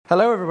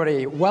Hello,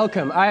 everybody.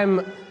 Welcome. I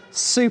am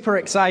super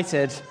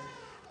excited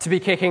to be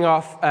kicking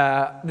off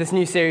this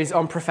new series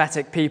on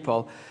prophetic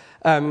people.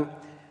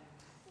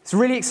 It's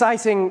really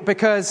exciting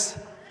because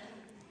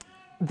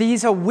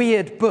these are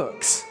weird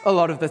books a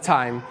lot of the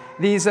time.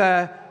 These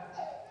are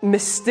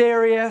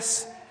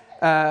mysterious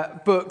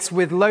books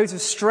with loads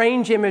of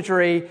strange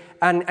imagery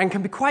and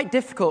can be quite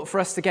difficult for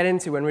us to get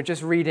into when we're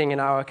just reading in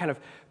our kind of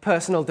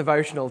personal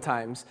devotional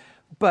times.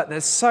 But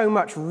there's so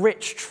much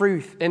rich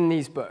truth in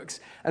these books.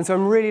 And so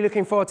I'm really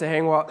looking forward to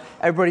hearing what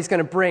everybody's going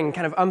to bring,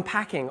 kind of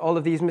unpacking all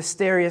of these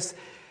mysterious,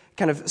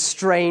 kind of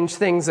strange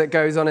things that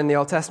goes on in the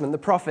Old Testament. The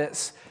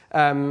prophets,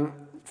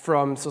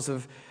 from sort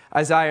of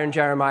Isaiah and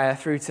Jeremiah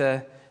through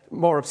to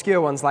more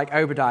obscure ones like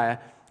Obadiah.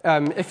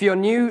 If you're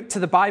new to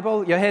the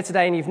Bible, you're here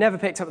today and you've never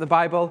picked up the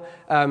Bible,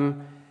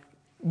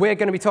 we're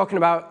going to be talking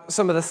about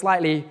some of the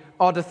slightly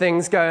odder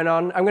things going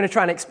on. I'm going to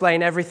try and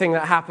explain everything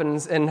that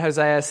happens in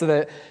Hosea so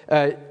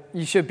that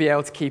you should be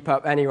able to keep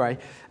up anyway.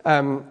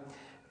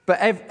 But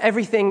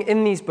everything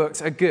in these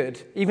books are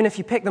good. Even if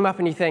you pick them up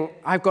and you think,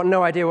 I've got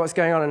no idea what's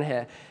going on in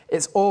here,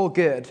 it's all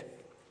good.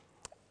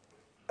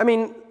 I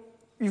mean,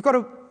 you've got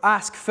to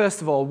ask,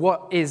 first of all,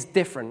 what is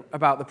different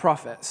about the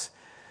prophets?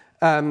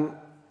 And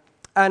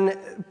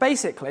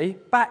basically,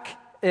 back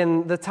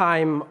in the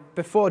time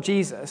before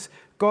Jesus,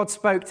 God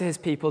spoke to his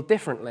people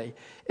differently.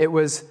 It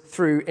was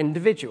through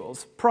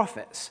individuals,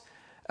 prophets.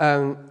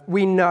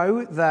 We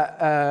know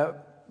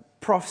that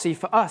prophecy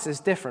for us is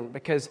different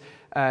because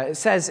it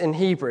says in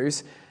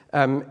Hebrews,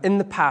 in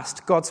the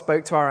past, God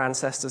spoke to our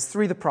ancestors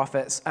through the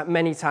prophets at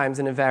many times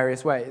and in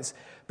various ways.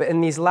 But in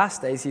these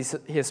last days,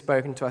 he has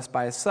spoken to us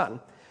by his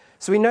Son.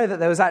 So we know that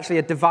there was actually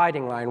a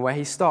dividing line where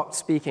he stopped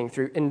speaking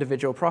through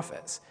individual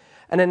prophets.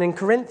 And then in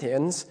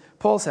Corinthians,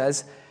 Paul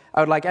says,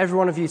 I would like every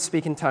one of you to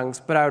speak in tongues,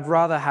 but I would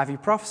rather have you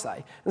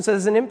prophesy. And so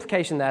there's an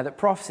implication there that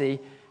prophecy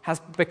has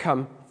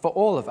become for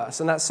all of us,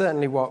 and that's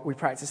certainly what we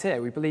practice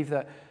here. We believe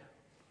that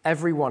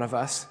every one of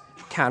us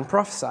can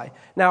prophesy.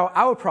 Now,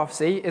 our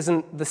prophecy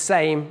isn't the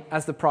same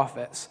as the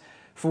prophets.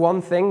 For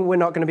one thing, we're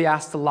not going to be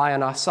asked to lie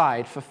on our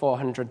side for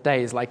 400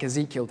 days like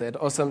Ezekiel did,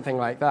 or something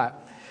like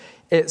that.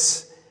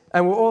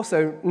 And we're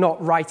also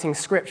not writing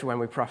scripture when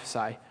we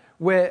prophesy.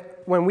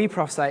 When we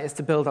prophesy, it's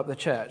to build up the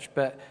church,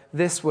 but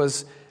this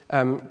was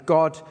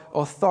God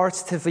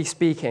authoritatively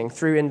speaking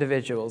through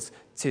individuals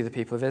to the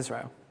people of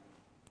Israel.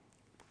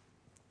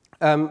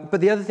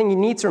 But the other thing you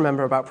need to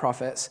remember about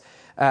prophets,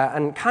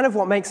 and kind of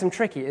what makes them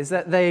tricky, is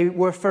that they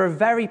were for a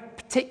very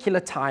particular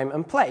time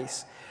and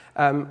place.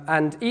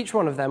 And each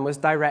one of them was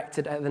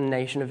directed at the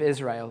nation of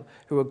Israel,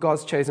 who were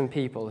God's chosen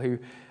people, who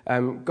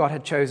God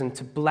had chosen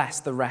to bless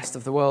the rest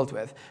of the world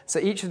with. So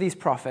each of these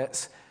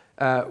prophets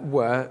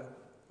were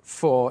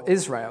for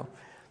Israel.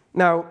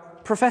 Now,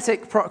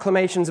 prophetic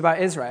proclamations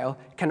about Israel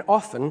can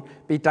often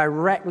be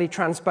directly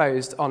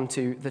transposed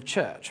onto the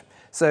church.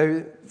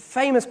 So,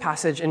 famous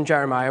passage in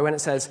Jeremiah when it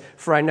says,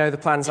 "For I know the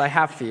plans I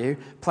have for you,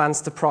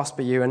 plans to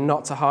prosper you and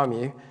not to harm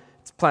you,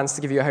 plans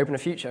to give you a hope and a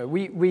future."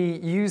 We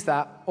use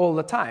that all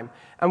the time.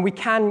 And we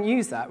can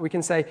use that. We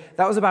can say,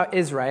 that was about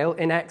Israel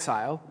in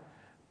exile,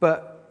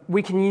 but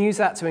we can use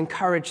that to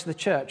encourage the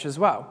church as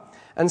well.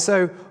 And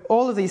so,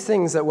 all of these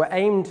things that were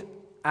aimed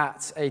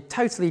at a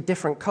totally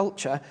different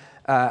culture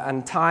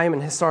and time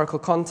and historical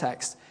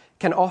context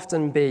can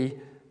often be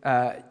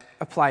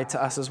applied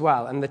to us as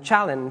well. And the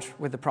challenge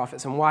with the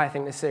prophets, and why I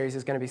think this series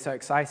is going to be so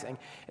exciting,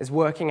 is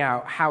working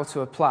out how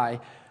to apply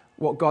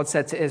what God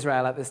said to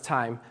Israel at this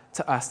time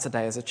to us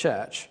today as a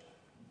church.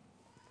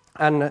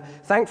 And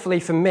thankfully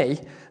for me,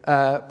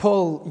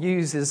 Paul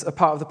uses a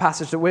part of the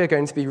passage that we're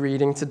going to be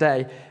reading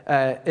today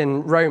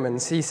in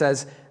Romans. He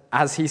says,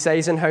 as he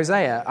says in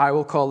Hosea, I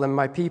will call them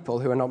my people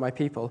who are not my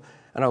people,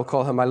 and I will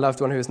call her my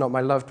loved one who is not my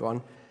loved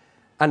one.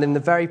 And in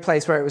the very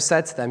place where it was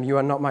said to them, you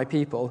are not my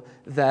people,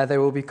 there they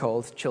will be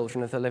called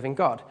children of the living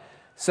God.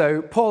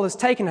 So Paul has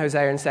taken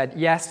Hosea and said,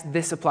 yes,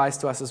 this applies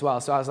to us as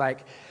well. So I was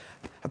like,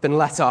 I've been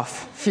let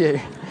off. Phew.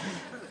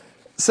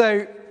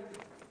 So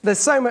there's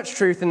so much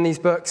truth in these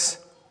books.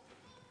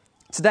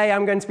 Today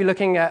I'm going to be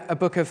looking at the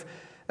book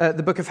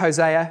of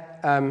Hosea.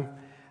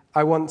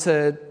 I want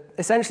to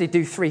essentially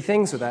do three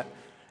things with it.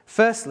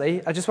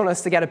 Firstly, I just want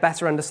us to get a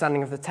better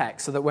understanding of the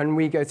text so that when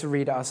we go to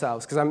read it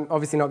ourselves, because I'm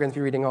obviously not going to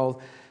be reading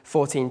all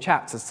 14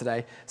 chapters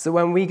today, so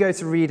when we go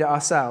to read it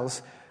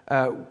ourselves,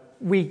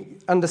 we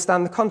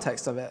understand the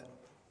context of it.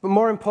 But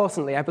more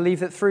importantly, I believe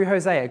that through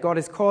Hosea, God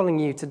is calling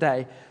you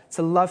today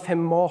to love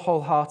him more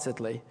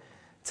wholeheartedly,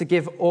 to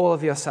give all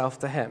of yourself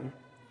to him.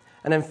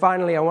 And then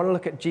finally, I want to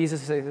look at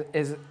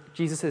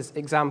Jesus'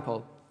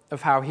 example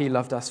of how he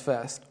loved us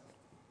first.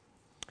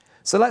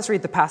 So let's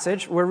read the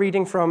passage. We're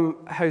reading from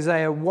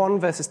Hosea 1,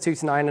 verses 2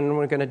 to 9, and then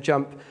we're going to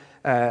jump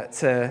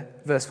to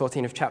verse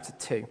 14 of chapter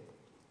 2.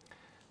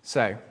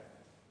 So,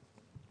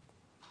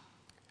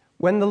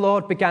 when the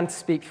Lord began to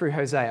speak through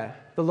Hosea,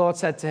 the Lord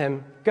said to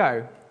him,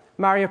 go,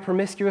 marry a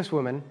promiscuous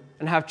woman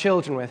and have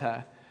children with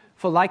her,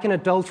 for like an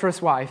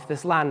adulterous wife,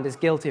 this land is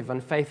guilty of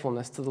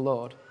unfaithfulness to the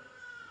Lord.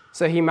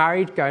 So he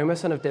married Gomer,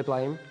 son of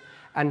Diblaim,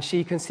 and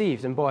she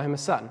conceived and bore him a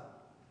son.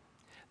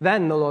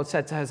 Then the Lord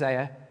said to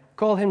Hosea,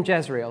 "Call him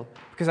Jezreel,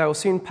 because I will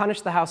soon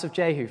punish the house of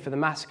Jehu for the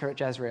massacre at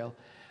Jezreel,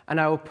 and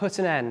I will put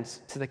an end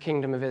to the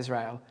kingdom of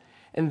Israel.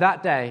 In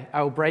that day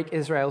I will break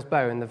Israel's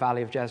bow in the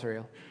valley of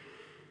Jezreel."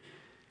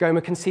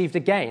 Gomer conceived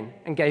again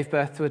and gave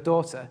birth to a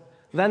daughter.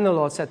 Then the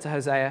Lord said to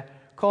Hosea,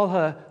 "Call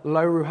her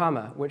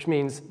Lo-Ruhamah, which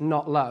means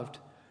not loved,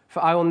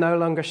 for I will no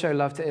longer show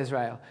love to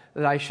Israel,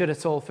 that I should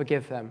at all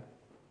forgive them.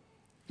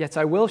 Yet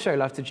I will show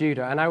love to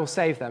Judah, and I will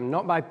save them,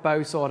 not by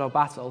bow, sword, or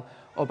battle,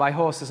 or by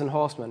horses and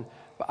horsemen,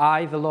 but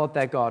I, the Lord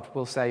their God,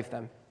 will save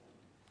them."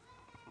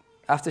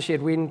 After she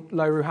had weaned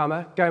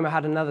Lo-Ruhamah, Gomer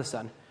had another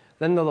son.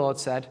 Then the Lord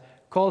said,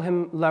 "Call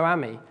him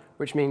Lo-Ammi,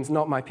 which means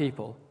not my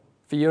people,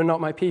 for you are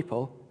not my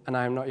people, and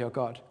I am not your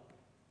God.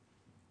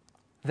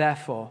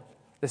 Therefore,"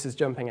 this is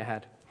jumping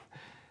ahead,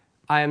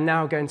 "I am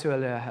now going to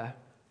allure her.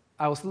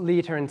 I will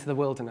lead her into the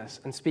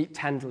wilderness and speak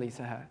tenderly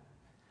to her.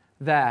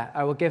 There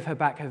I will give her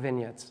back her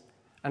vineyards,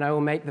 and I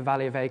will make the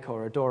valley of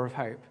Achor a door of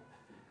hope.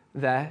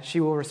 There she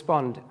will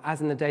respond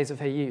as in the days of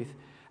her youth,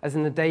 as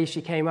in the days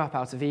she came up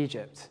out of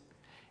Egypt.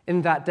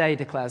 In that day,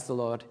 declares the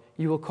Lord,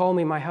 you will call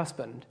me my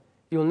husband.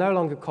 You will no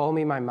longer call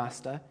me my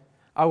master.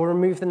 I will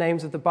remove the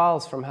names of the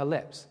Baals from her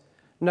lips.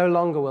 No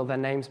longer will their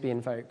names be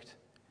invoked.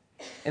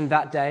 In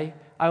that day,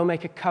 I will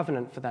make a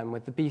covenant for them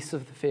with the beasts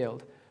of the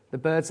field, the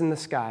birds in the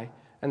sky,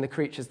 and the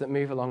creatures that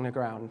move along the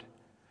ground.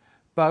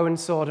 Bow and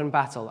sword and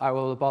battle I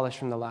will abolish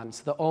from the land,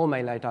 so that all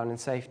may lay down in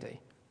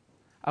safety.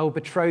 I will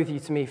betroth you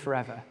to me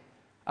forever.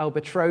 I will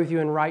betroth you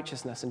in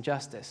righteousness and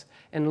justice,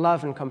 in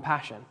love and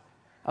compassion.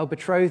 I will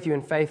betroth you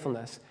in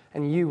faithfulness,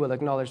 and you will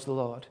acknowledge the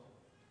Lord.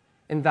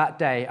 In that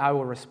day I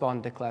will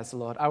respond, declares the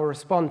Lord. I will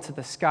respond to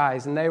the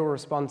skies, and they will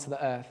respond to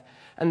the earth.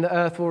 And the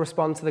earth will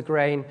respond to the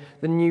grain,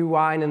 the new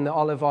wine and the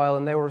olive oil,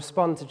 and they will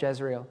respond to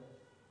Jezreel.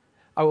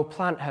 I will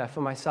plant her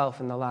for myself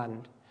in the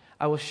land.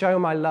 I will show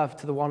my love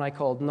to the one I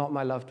called not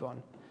my loved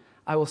one.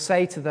 I will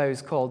say to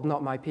those called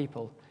not my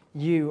people,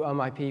 you are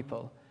my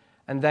people.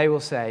 And they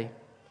will say,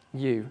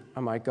 you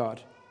are my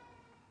God.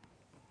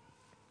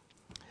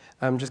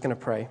 I'm just going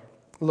to pray.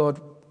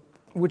 Lord,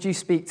 would you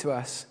speak to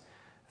us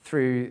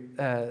through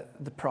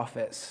the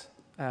prophets?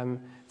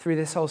 Through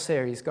this whole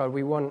series, God,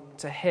 we want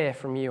to hear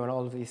from you on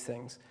all of these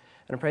things.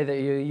 And I pray that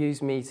you'll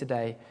use me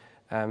today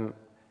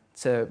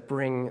to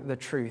bring the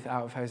truth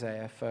out of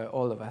Hosea for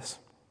all of us.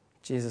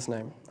 In Jesus'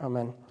 name,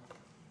 amen.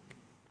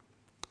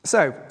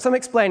 So, some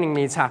explaining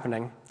needs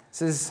happening.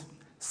 This is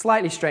a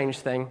slightly strange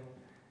thing.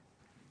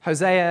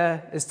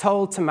 Hosea is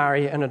told to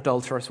marry an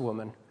adulterous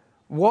woman.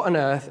 What on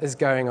earth is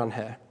going on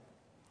here?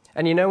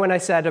 And you know when I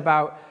said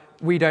about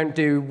we don't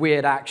do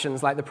weird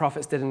actions like the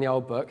prophets did in the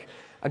old book?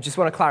 I just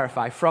want to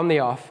clarify, from the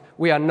off,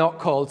 we are not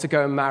called to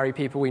go and marry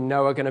people we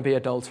know are going to be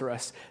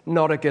adulterous.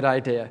 Not a good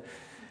idea.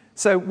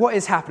 So what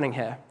is happening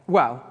here?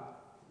 Well,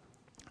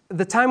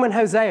 the time when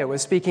Hosea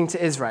was speaking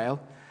to Israel,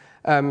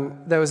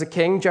 there was a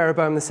king,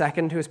 Jeroboam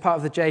II, who was part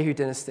of the Jehu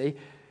dynasty,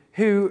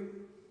 who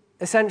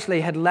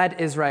essentially had led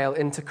Israel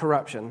into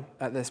corruption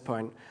at this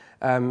point,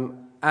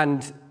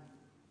 and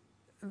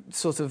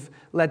sort of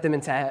led them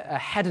into a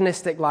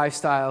hedonistic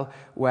lifestyle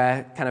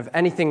where kind of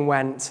anything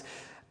went.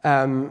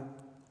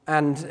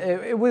 And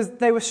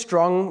they were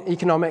strong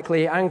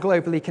economically and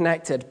globally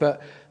connected,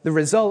 but the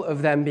result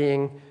of them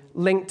being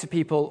linked to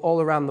people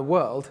all around the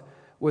world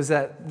was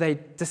that they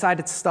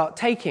decided to start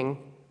taking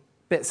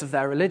bits of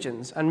their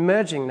religions and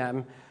merging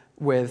them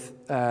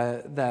with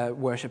their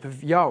worship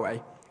of Yahweh.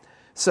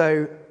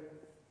 So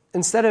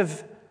instead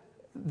of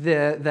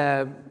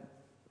their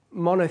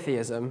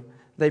monotheism,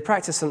 they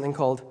practiced something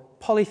called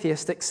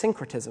polytheistic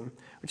syncretism,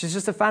 which is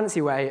just a fancy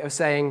way of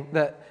saying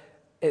that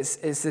it's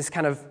this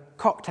kind of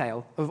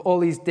cocktail of all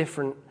these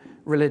different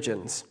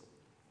religions.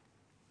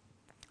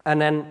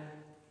 And then,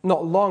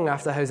 not long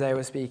after Hosea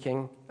was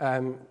speaking,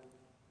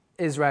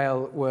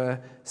 Israel were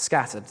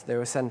scattered. They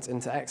were sent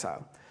into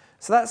exile.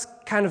 So that's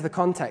kind of the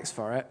context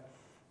for it.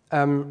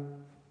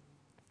 And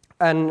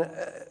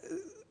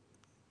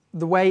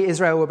the way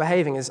Israel were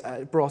behaving is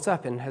brought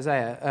up in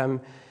Hosea.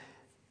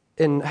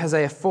 In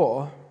Hosea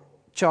 4,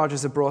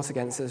 charges are brought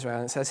against Israel.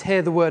 And it says,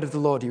 "Hear the word of the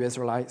Lord, you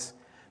Israelites,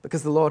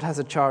 because the Lord has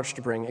a charge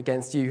to bring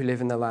against you who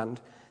live in the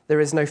land. There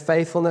is no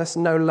faithfulness,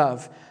 no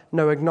love,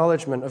 no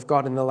acknowledgement of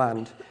God in the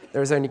land.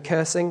 There is only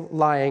cursing,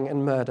 lying,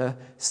 and murder,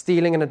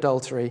 stealing and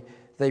adultery.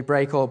 They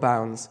break all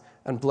bounds,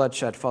 and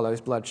bloodshed follows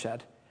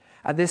bloodshed."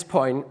 At this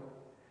point,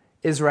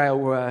 Israel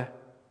were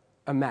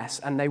a mess,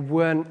 and they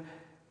weren't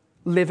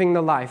living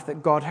the life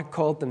that God had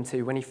called them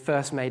to when he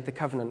first made the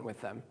covenant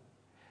with them.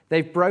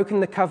 They've broken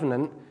the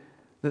covenant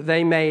that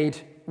they made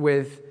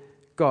with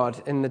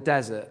God in the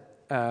desert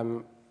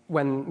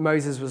when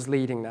Moses was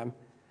leading them.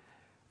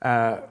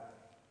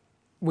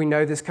 We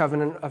know this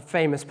covenant, a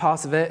famous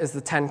part of it is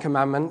the Ten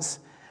Commandments.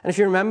 And if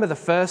you remember the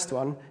first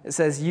one, it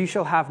says, "You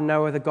shall have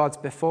no other gods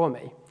before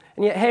me."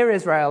 And yet here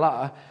Israel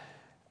are,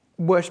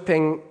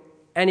 worshipping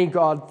any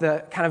god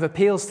that kind of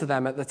appeals to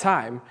them at the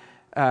time.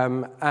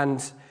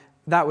 And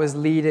that was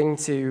leading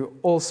to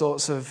all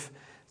sorts of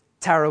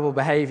terrible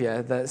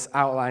behavior that's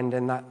outlined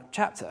in that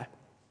chapter.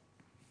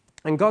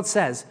 And God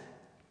says,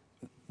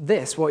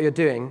 this, what you're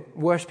doing,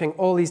 worshipping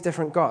all these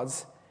different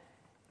gods,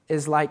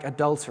 is like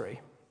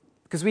adultery.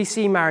 Because we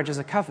see marriage as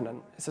a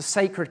covenant. It's a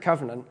sacred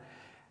covenant,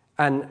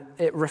 and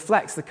it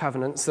reflects the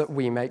covenants that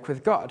we make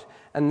with God.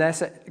 And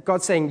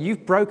God's saying,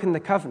 you've broken the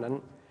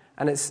covenant,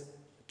 and it's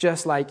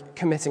just like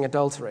committing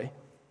adultery.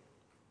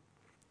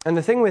 And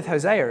the thing with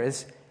Hosea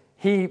is,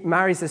 he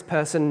marries this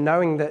person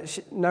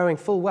knowing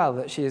full well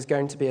that she is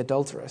going to be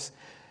adulterous.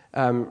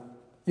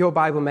 Your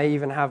Bible may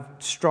even have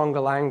stronger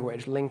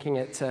language, linking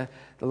it to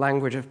the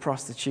language of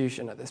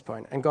prostitution at this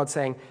point. And God's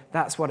saying,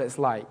 that's what it's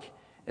like.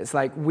 It's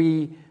like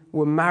we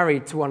were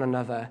married to one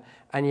another,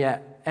 and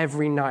yet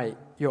every night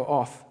you're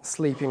off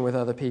sleeping with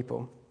other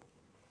people.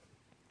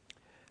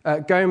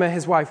 Gomer,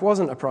 his wife,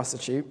 wasn't a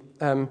prostitute.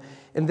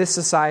 In this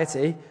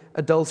society,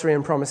 adultery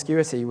and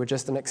promiscuity were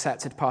just an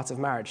accepted part of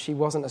marriage. She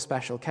wasn't a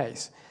special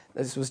case.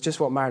 This was just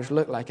what marriage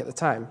looked like at the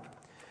time.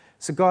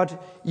 So God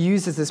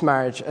uses this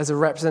marriage as a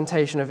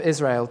representation of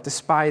Israel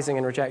despising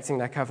and rejecting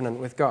their covenant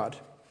with God.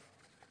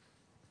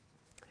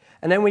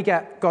 And then we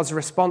get God's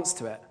response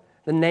to it,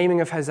 the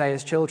naming of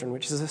Hosea's children,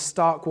 which is a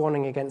stark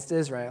warning against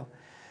Israel.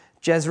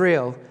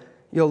 Jezreel,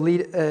 your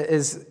lead,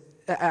 it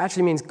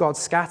actually means God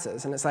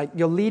scatters, and it's like,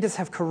 your leaders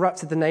have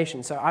corrupted the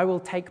nation, so I will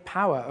take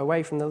power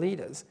away from the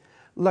leaders.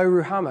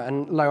 Lo-Ruhamah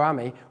and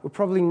Lo-Ami were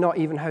probably not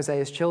even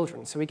Hosea's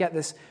children, so we get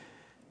this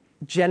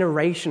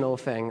generational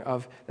thing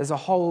of there's a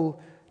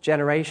whole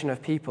generation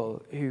of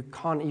people who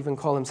can't even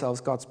call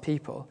themselves God's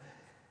people.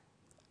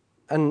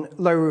 And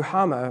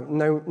Lo-Ruhamah,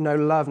 no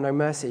love, no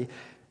mercy.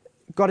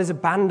 God is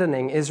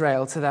abandoning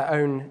Israel to their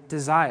own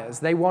desires.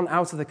 They want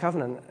out of the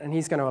covenant, and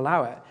he's going to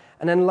allow it.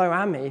 And then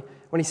Lo-Ami,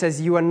 when he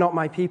says, you are not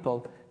my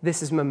people,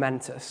 this is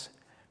momentous.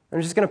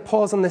 I'm just going to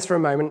pause on this for a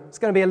moment. It's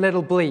going to be a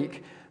little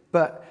bleak,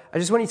 but I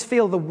just want you to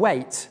feel the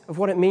weight of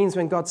what it means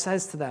when God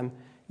says to them,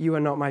 you are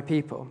not my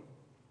people.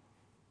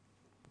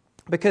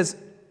 Because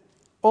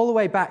all the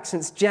way back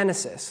since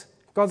Genesis,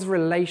 God's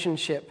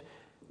relationship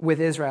with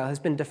Israel has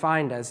been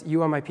defined as,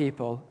 you are my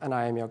people and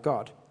I am your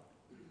God.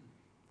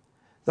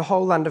 The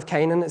whole land of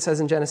Canaan, it says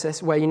in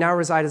Genesis, where you now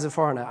reside as a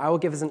foreigner, I will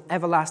give as an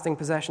everlasting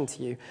possession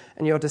to you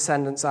and your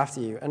descendants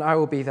after you, and I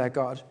will be their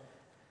God.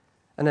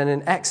 And then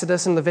in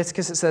Exodus and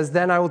Leviticus it says,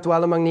 then I will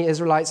dwell among the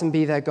Israelites and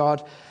be their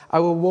God. I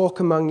will walk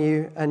among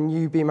you and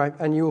you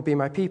will be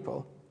my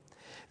people.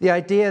 The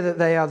idea that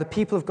they are the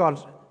people of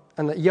God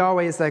and that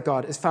Yahweh is their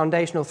God is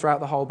foundational throughout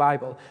the whole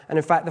Bible. And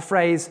in fact, the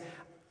phrase,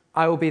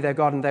 I will be their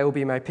God and they will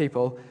be my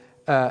people,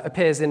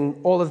 appears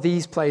in all of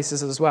these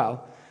places as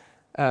well.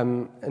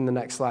 In the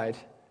next slide.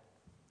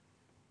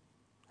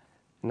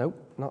 Nope,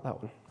 not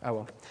that one. Oh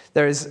well.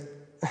 There is,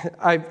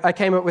 I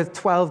came up with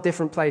 12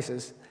 different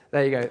places.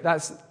 There you go.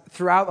 That's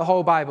throughout the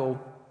whole Bible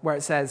where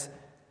it says,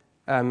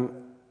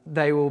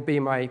 they will be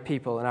my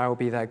people and I will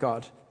be their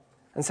God.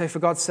 And so for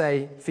God to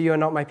say, for you are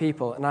not my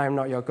people and I am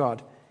not your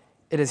God,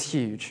 it is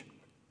huge.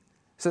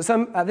 So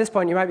at this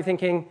point you might be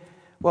thinking,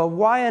 well,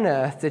 why on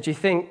earth did you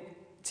think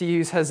to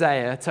use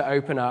Hosea to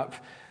open up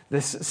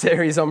this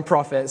series on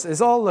prophets? It's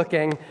all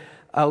looking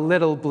a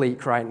little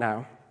bleak right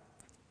now.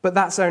 But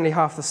that's only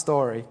half the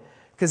story,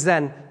 because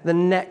then the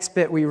next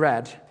bit we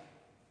read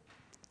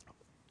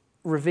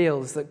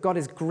reveals that God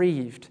is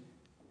grieved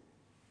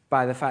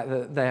by the fact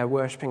that they are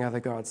worshipping other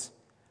gods.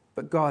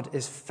 But God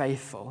is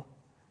faithful.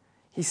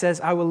 He says,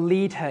 I will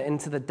lead her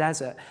into the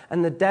desert.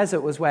 And the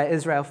desert was where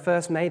Israel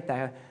first made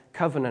their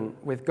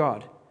covenant with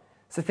God.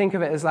 So think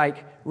of it as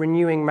like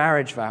renewing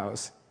marriage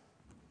vows.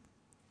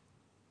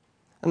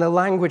 And the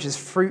language is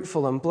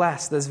fruitful and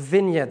blessed. There's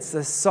vineyards,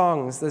 there's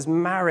songs, there's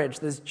marriage,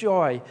 there's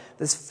joy,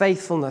 there's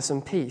faithfulness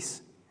and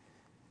peace.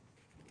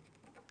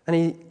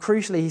 And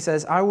crucially, he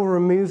says, I will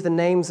remove the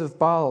names of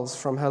Baals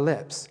from her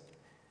lips.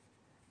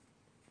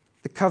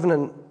 The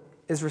covenant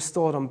is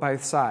restored on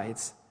both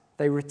sides.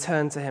 They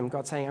return to him,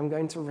 God saying, I'm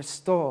going to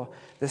restore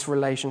this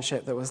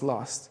relationship that was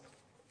lost.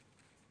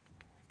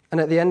 And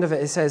at the end of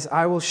it, it says,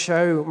 I will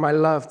show my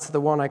love to the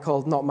one I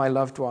called not my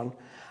loved one.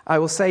 I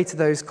will say to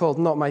those called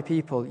not my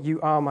people, you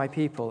are my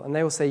people. And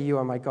they will say, you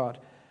are my God.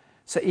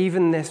 So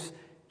even this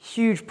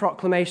huge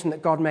proclamation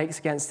that God makes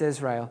against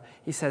Israel,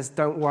 he says,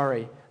 don't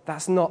worry.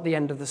 That's not the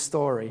end of the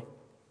story.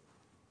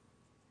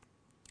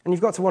 And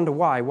you've got to wonder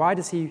why. Why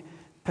does he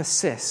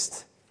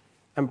persist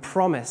and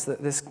promise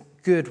that this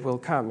good will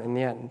come in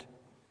the end?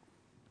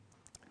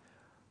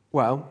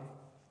 Well,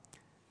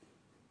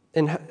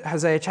 in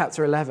Hosea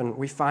chapter 11,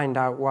 we find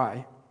out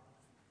why.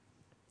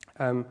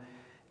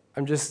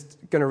 I'm just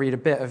going to read a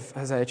bit of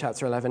Hosea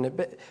chapter 11,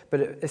 but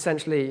it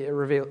essentially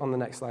reveals, on the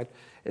next slide,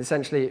 it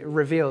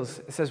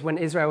says, when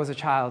Israel was a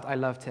child, I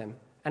loved him,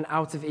 and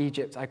out of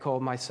Egypt I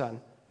called my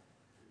son.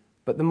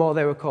 But the more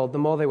they were called, the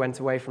more they went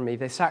away from me.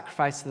 They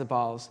sacrificed to the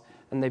Baals,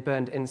 and they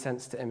burned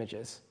incense to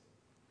images.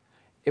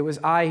 It was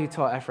I who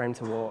taught Ephraim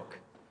to walk,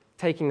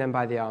 taking them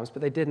by the arms,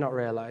 but they did not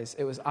realize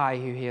it was I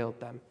who healed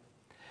them.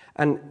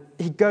 And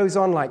he goes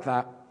on like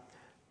that,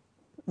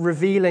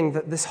 revealing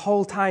that this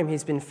whole time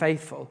he's been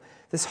faithful.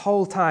 This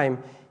whole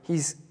time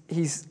he's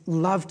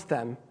loved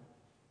them.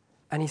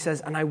 And he says,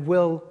 and I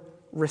will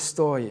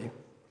restore you.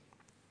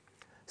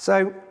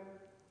 So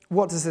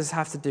what does this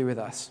have to do with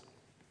us?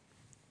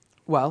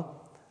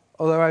 Well,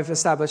 although I've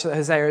established that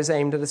Hosea is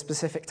aimed at a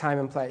specific time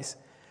and place,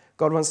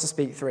 God wants to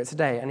speak through it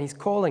today, and he's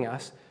calling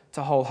us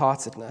to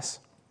wholeheartedness.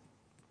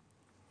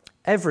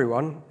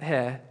 Everyone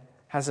here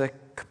has a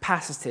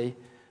capacity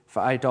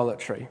for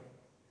idolatry,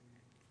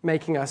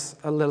 making us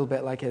a little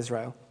bit like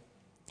Israel.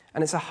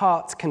 And it's a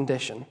heart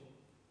condition.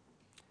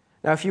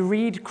 Now, if you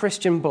read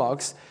Christian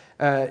blogs,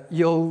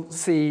 you'll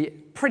see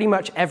pretty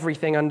much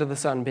everything under the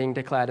sun being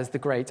declared as the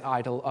great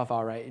idol of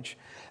our age.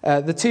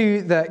 The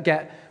two that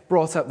get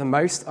brought up the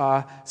most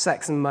are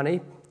sex and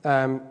money,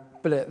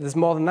 but there's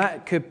more than that.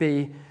 It could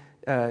be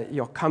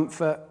your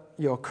comfort,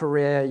 your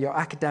career, your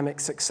academic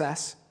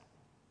success.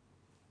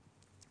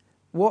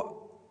 What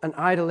an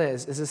idol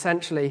is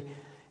essentially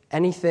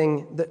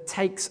anything that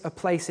takes a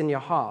place in your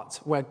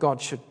heart where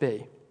God should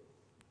be.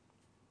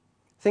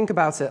 Think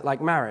about it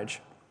like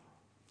marriage.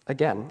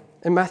 Again,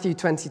 in Matthew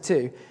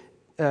 22,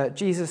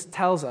 Jesus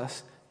tells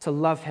us to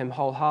love him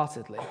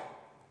wholeheartedly. It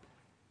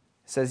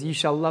says, "You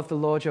shall love the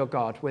Lord your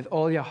God with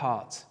all your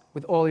heart,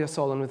 with all your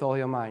soul, and with all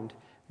your mind.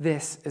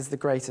 This is the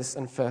greatest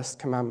and first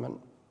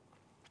commandment."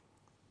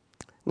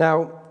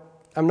 Now,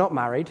 I'm not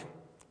married,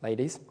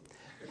 ladies,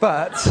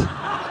 but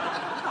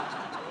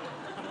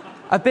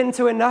I've been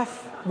to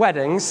enough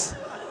weddings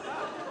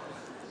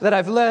that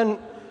I've learned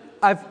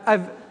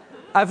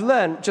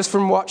just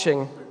from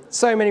watching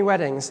so many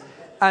weddings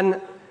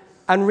and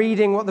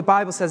reading what the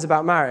Bible says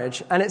about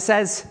marriage. And it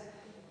says,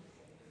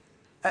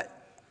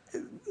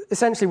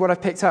 essentially what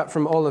I've picked up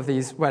from all of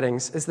these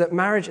weddings is that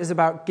marriage is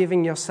about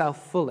giving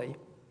yourself fully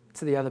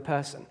to the other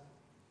person.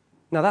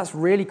 Now, that's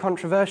really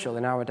controversial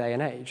in our day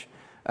and age.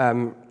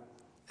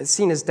 It's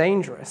seen as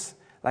dangerous.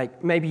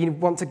 Like, maybe you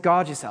want to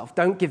guard yourself.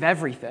 Don't give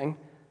everything.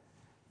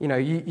 You know,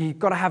 you've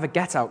got to have a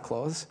get-out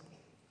clause.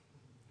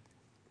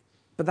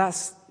 But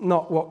that's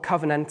not what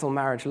covenantal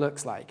marriage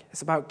looks like.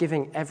 It's about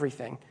giving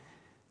everything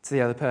to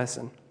the other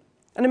person.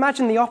 And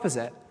imagine the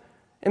opposite.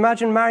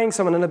 Imagine marrying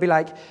someone and they'll be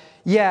like,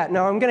 yeah,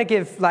 no, I'm going to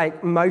give,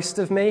 like, most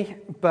of me,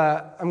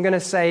 but I'm going to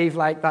save,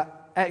 like,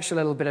 that extra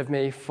little bit of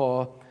me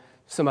for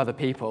some other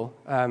people.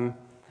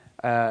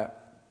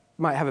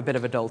 Might have a bit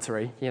of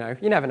adultery, you know.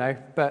 You never know,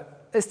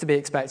 but it's to be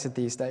expected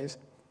these days.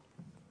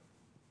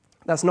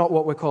 That's not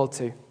what we're called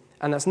to.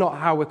 And that's not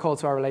how we're called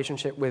to our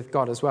relationship with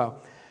God as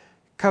well.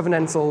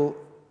 Covenantal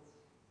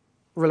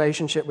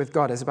relationship with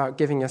God is about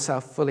giving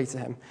yourself fully to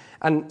him.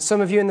 And some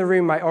of you in the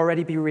room might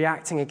already be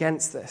reacting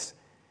against this.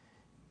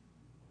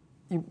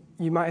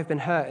 You might have been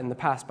hurt in the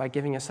past by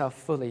giving yourself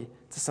fully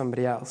to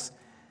somebody else.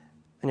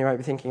 And you might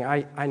be thinking,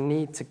 I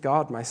need to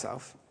guard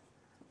myself.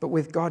 But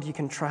with God, you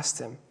can trust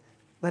him.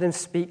 Let him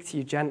speak to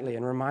you gently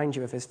and remind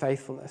you of his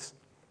faithfulness.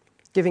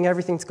 Giving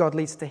everything to God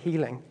leads to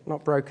healing,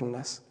 not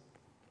brokenness.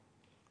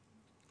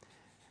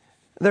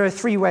 There are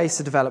 3 ways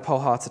to develop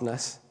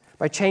wholeheartedness: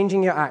 by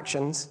changing your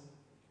actions,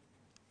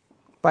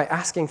 by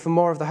asking for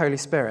more of the Holy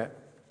Spirit,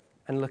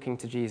 and looking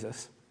to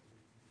Jesus.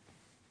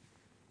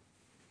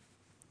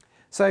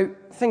 So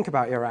think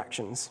about your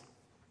actions.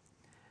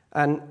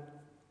 And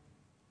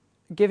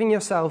giving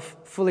yourself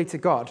fully to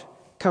God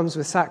comes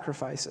with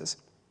sacrifices.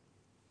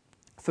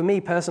 For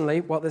me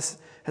personally, what this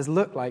has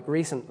looked like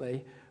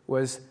recently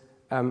was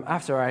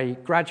after I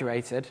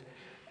graduated,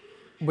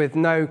 with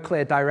no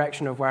clear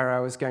direction of where I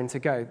was going to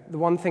go, the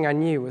one thing I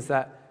knew was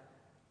that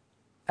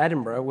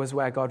Edinburgh was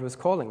where God was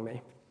calling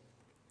me.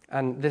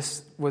 And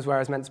this was where I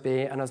was meant to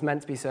be, and I was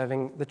meant to be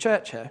serving the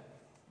church here.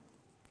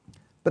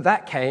 But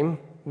that came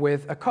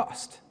with a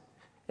cost.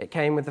 It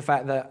came with the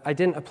fact that I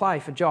didn't apply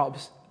for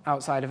jobs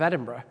outside of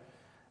Edinburgh.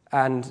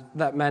 And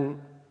that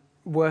meant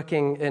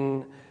working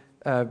in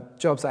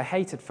jobs I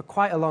hated for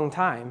quite a long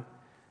time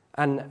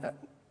and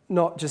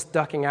not just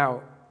ducking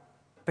out,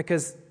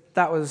 because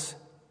that was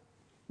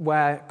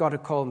where God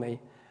had called me.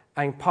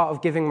 And part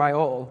of giving my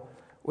all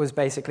was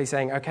basically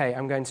saying, okay,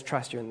 I'm going to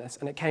trust you in this.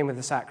 And it came with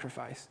a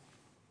sacrifice.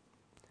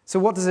 So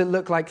what does it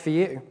look like for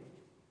you?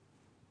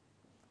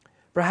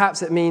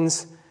 Perhaps it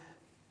means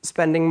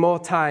spending more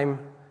time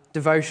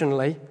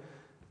devotionally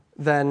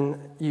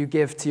than you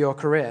give to your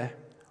career.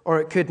 Or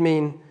it could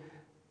mean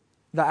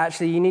that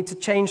actually you need to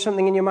change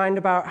something in your mind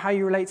about how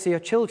you relate to your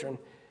children,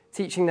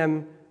 teaching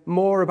them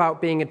more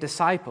about being a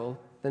disciple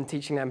than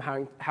teaching them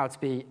how to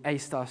be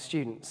A-star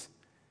students.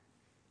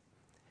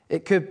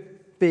 It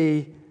could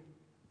be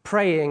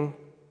praying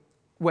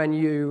when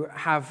you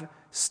have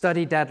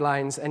study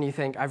deadlines and you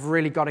think, I've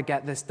really got to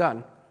get this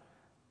done.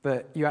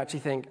 But you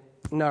actually think,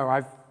 no,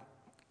 I've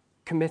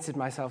committed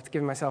myself to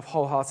giving myself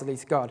wholeheartedly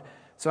to God.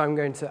 So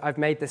I've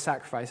made this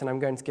sacrifice and I'm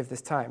going to give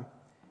this time.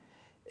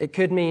 It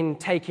could mean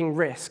taking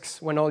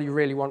risks when all you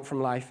really want from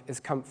life is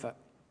comfort.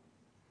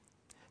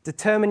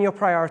 Determine your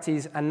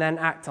priorities and then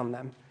act on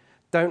them.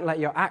 Don't let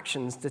your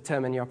actions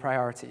determine your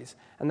priorities.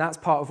 And that's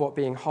part of what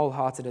being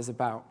wholehearted is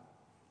about.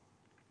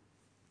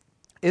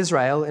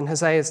 Israel, in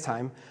Hosea's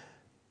time,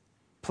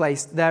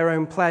 placed their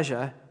own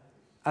pleasure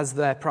as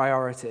their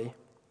priority.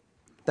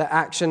 Their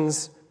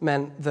actions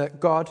meant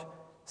that God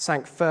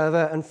sank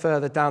further and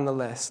further down the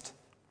list.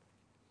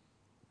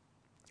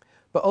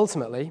 But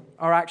ultimately,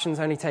 our actions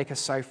only take us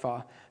so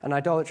far, and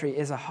idolatry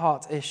is a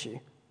heart issue.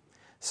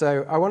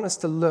 So I want us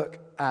to look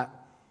at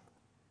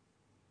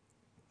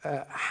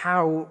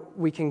how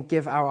we can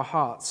give our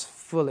hearts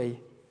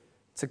fully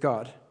to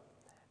God.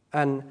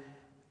 And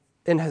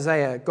in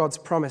Hosea, God's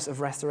promise of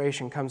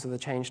restoration comes with a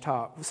changed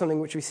heart, something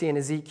which we see in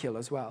Ezekiel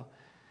as well.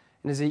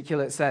 In Ezekiel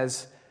it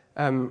says,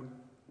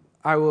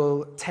 I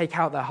will take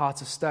out their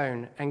heart of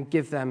stone and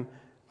give them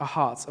a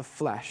heart of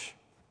flesh.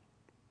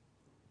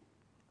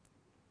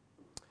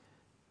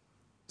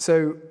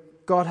 So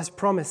God has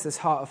promised this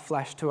heart of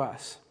flesh to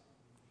us.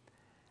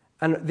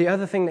 And the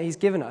other thing that he's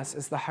given us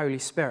is the Holy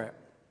Spirit.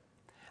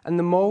 And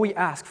the more we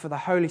ask for the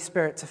Holy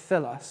Spirit to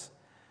fill us,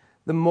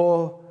 the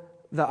more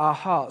that our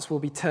hearts will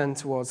be turned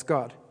towards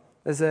God.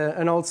 There's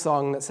an old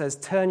song that says,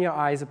 "Turn your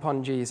eyes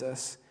upon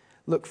Jesus,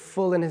 look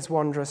full in his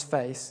wondrous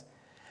face,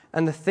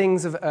 and the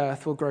things of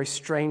earth will grow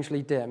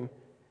strangely dim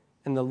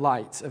in the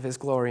light of his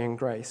glory and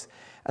grace."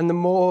 And the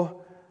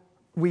more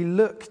we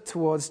look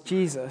towards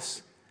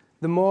Jesus,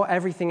 the more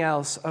everything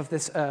else of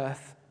this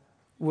earth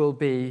will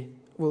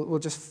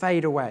just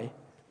fade away.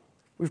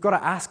 We've got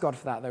to ask God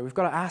for that, though. We've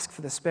got to ask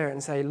for the Spirit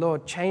and say,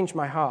 "Lord, change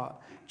my heart.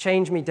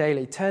 Change me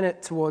daily. Turn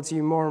it towards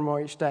you more and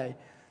more each day."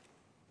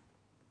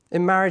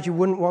 In marriage, you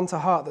wouldn't want a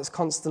heart that's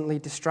constantly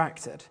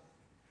distracted.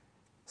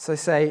 So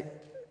say,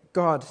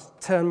 "God,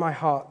 turn my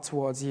heart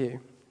towards you."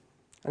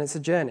 And it's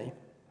a journey.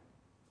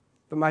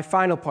 But my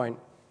final point,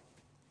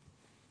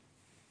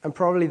 and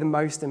probably the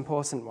most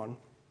important one,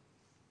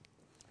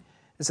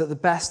 is that the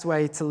best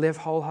way to live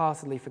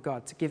wholeheartedly for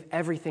God, to give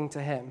everything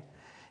to him,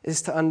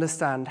 is to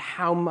understand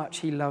how much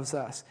he loves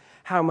us,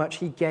 how much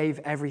he gave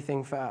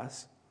everything for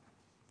us.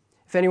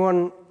 If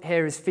anyone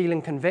here is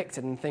feeling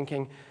convicted and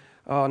thinking,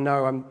 "Oh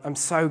no, I'm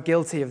so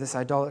guilty of this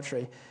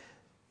idolatry,"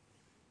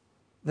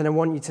 then I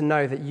want you to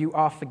know that you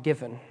are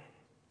forgiven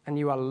and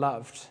you are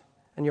loved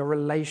and your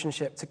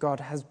relationship to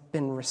God has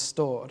been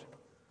restored.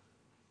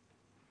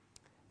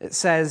 It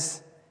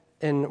says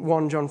in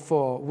 1 John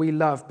 4, we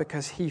love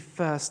because he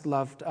first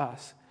loved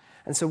us.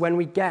 And so when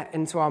we get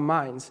into our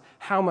minds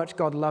how much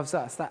God loves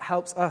us, that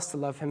helps us to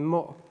love him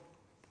more.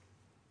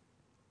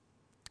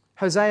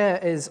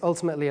 Hosea is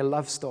ultimately a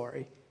love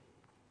story.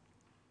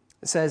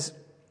 It says,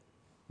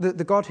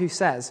 the God who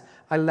says,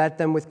 "I led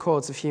them with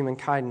cords of human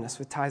kindness,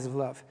 with ties of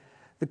love."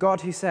 The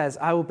God who says,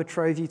 "I will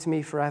betroth you to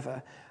me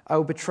forever. I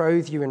will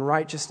betroth you in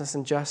righteousness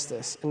and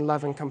justice, in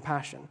love and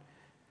compassion."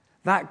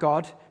 That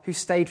God who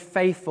stayed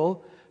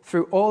faithful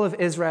through all of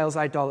Israel's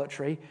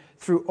idolatry,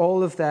 through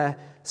all of their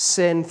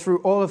sin, through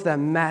all of their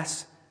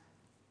mess,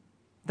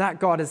 that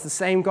God is the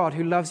same God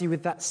who loves you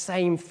with that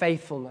same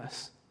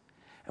faithfulness.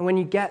 And when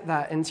you get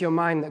that into your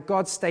mind, that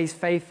God stays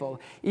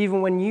faithful,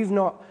 even when you've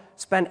not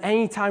spent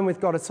any time with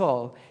God at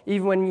all,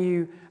 even when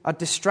you are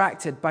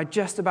distracted by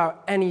just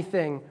about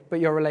anything but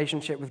your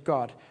relationship with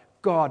God,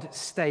 God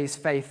stays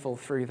faithful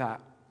through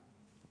that.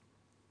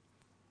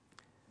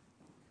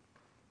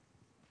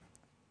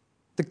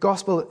 The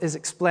gospel is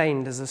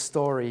explained as a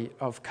story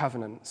of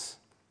covenants,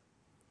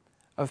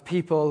 of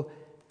people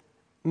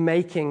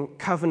making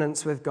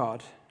covenants with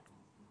God.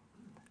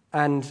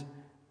 And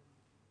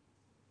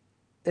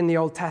in the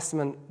Old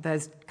Testament,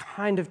 there's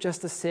kind of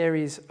just a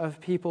series of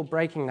people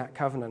breaking that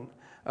covenant,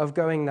 of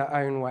going their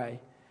own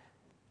way,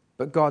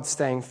 but God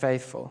staying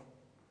faithful.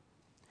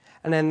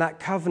 And then that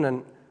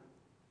covenant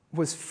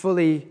was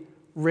fully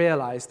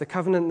realized. The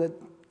covenant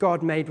that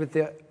God made with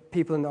the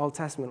people in the Old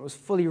Testament was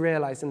fully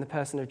realized in the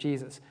person of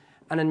Jesus,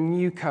 and a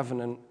new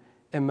covenant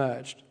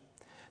emerged.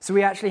 So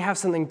we actually have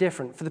something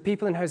different. For the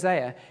people in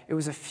Hosea, it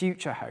was a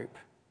future hope.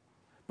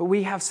 But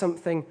we have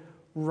something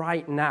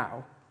right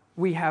now.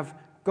 We have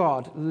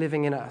God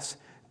living in us,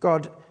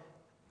 God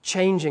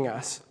changing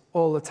us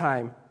all the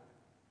time.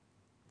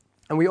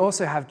 And we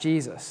also have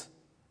Jesus,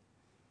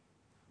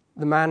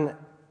 the man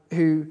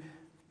who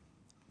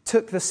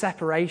took the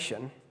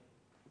separation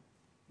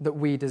that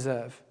we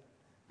deserve.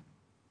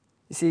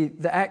 You see,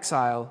 the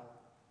exile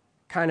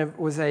kind of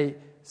was a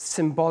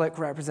symbolic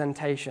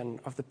representation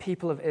of the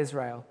people of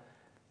Israel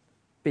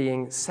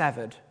being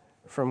severed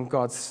from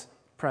God's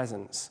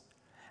presence.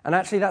 And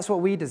actually, that's what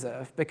we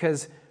deserve,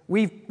 because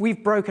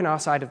we've broken our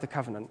side of the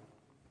covenant.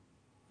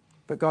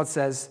 But God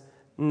says,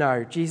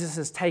 no, Jesus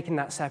has taken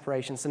that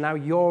separation, so now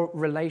your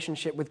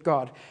relationship with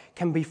God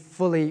can be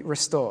fully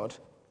restored.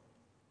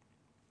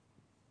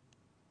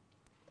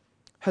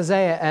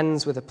 Hosea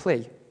ends with a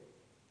plea.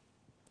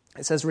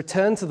 It says,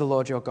 "Return to the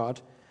Lord your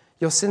God.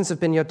 Your sins have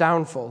been your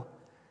downfall.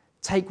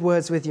 Take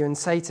words with you and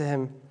say to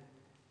him,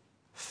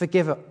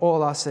 forgive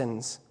all our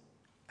sins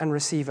and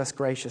receive us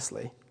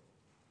graciously."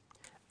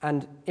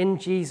 And in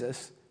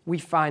Jesus, we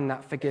find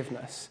that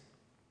forgiveness.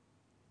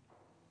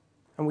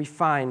 And we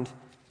find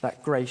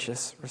that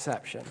gracious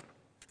reception.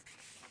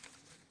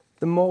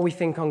 The more we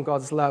think on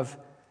God's love,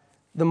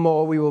 the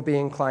more we will be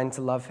inclined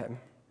to love him.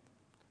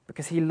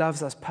 Because he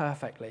loves us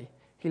perfectly.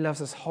 He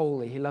loves us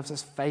wholly. He loves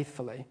us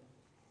faithfully.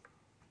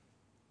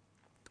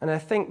 And I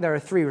think there are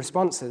 3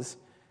 responses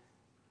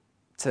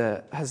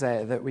to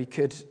Hosea that we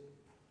could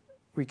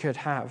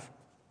have.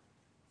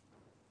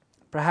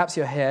 Perhaps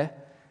you're here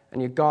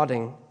and you're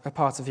guarding a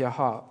part of your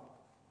heart.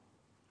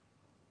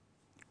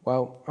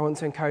 Well, I want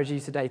to encourage you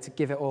today to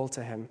give it all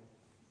to him,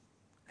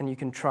 and you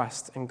can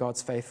trust in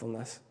God's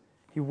faithfulness.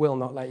 He will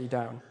not let you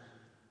down.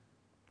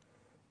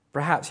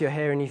 Perhaps you're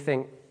here and you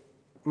think,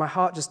 my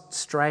heart just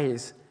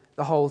strays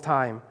the whole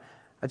time.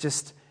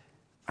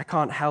 I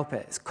can't help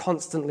it. It's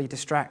constantly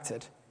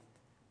distracted.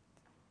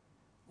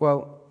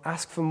 Well,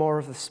 ask for more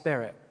of the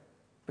Spirit,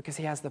 because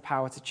he has the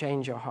power to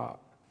change your heart.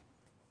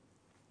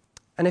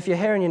 And if you're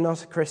here and you're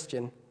not a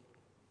Christian,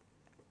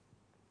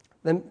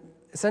 then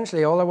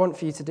essentially all I want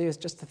for you to do is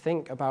just to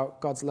think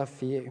about God's love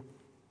for you.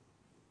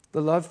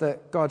 The love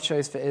that God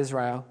shows for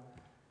Israel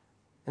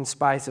in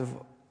spite of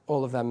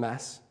all of their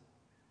mess.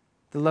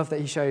 The love that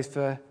he shows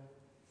for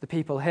the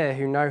people here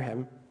who know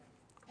him,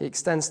 he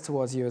extends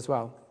towards you as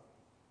well.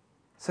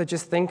 So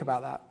just think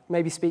about that.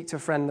 Maybe speak to a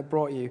friend that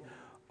brought you,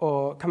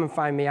 or come and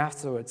find me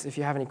afterwards if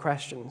you have any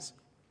questions.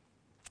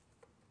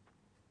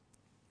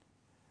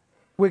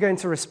 We're going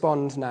to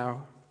respond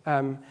now,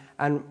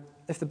 and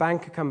if the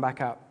band could come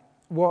back up,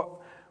 what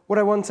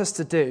I want us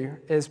to do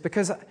is,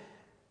 because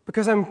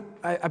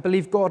I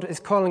believe God is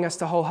calling us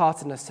to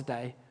wholeheartedness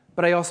today,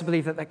 but I also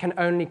believe that can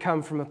only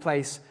come from a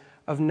place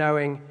of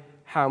knowing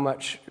how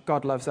much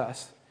God loves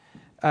us.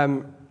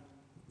 We're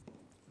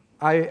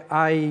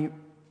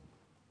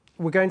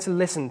going to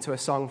listen to a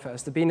song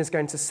first. The Bean is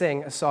going to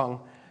sing a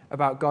song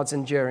about God's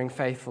enduring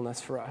faithfulness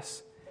for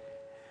us.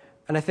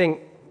 And I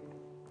think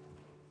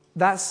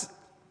that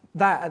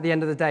at the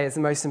end of the day is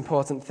the most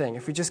important thing.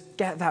 If we just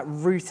get that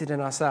rooted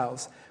in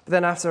ourselves. But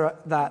then after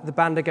that, the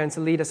band are going to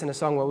lead us in a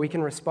song where we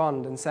can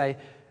respond and say,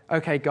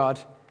 okay, God,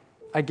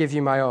 I give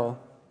you my all.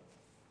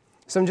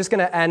 So I'm just going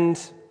to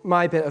end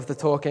my bit of the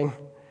talking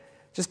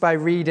just by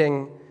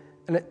reading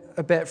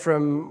a bit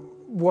from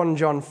 1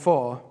 John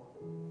 4,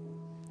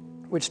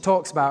 which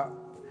talks about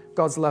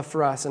God's love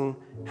for us and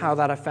how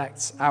that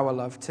affects our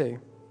love too.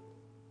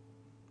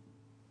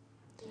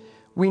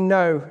 We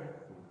know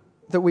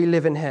that we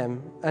live in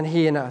him and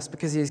he in us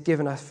because he has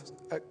given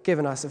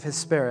us of his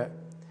Spirit.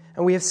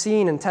 And we have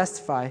seen and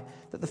testify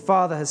that the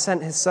Father has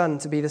sent his Son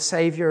to be the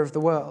Savior of the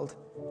world.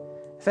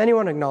 If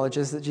anyone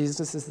acknowledges that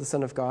Jesus is the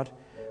Son of God,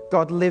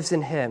 God lives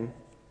in him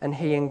and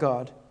he in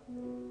God.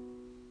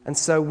 And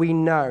so we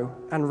know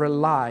and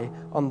rely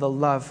on the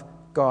love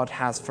God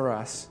has for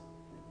us.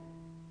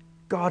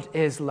 God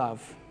is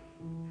love.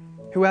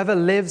 Whoever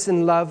lives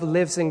in love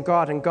lives in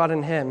God and God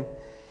in him.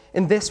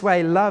 In this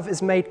way, love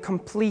is made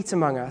complete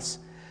among us,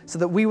 so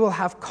that we will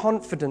have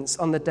confidence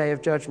on the day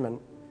of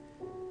judgment.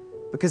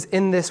 Because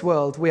in this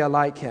world, we are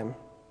like him.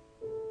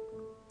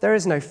 There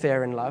is no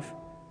fear in love,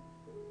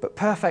 but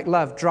perfect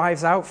love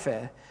drives out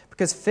fear,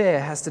 because fear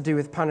has to do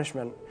with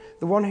punishment.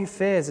 The one who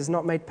fears is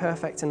not made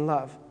perfect in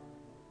love.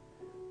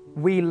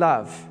 We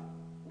love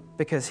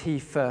because he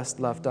first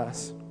loved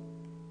us.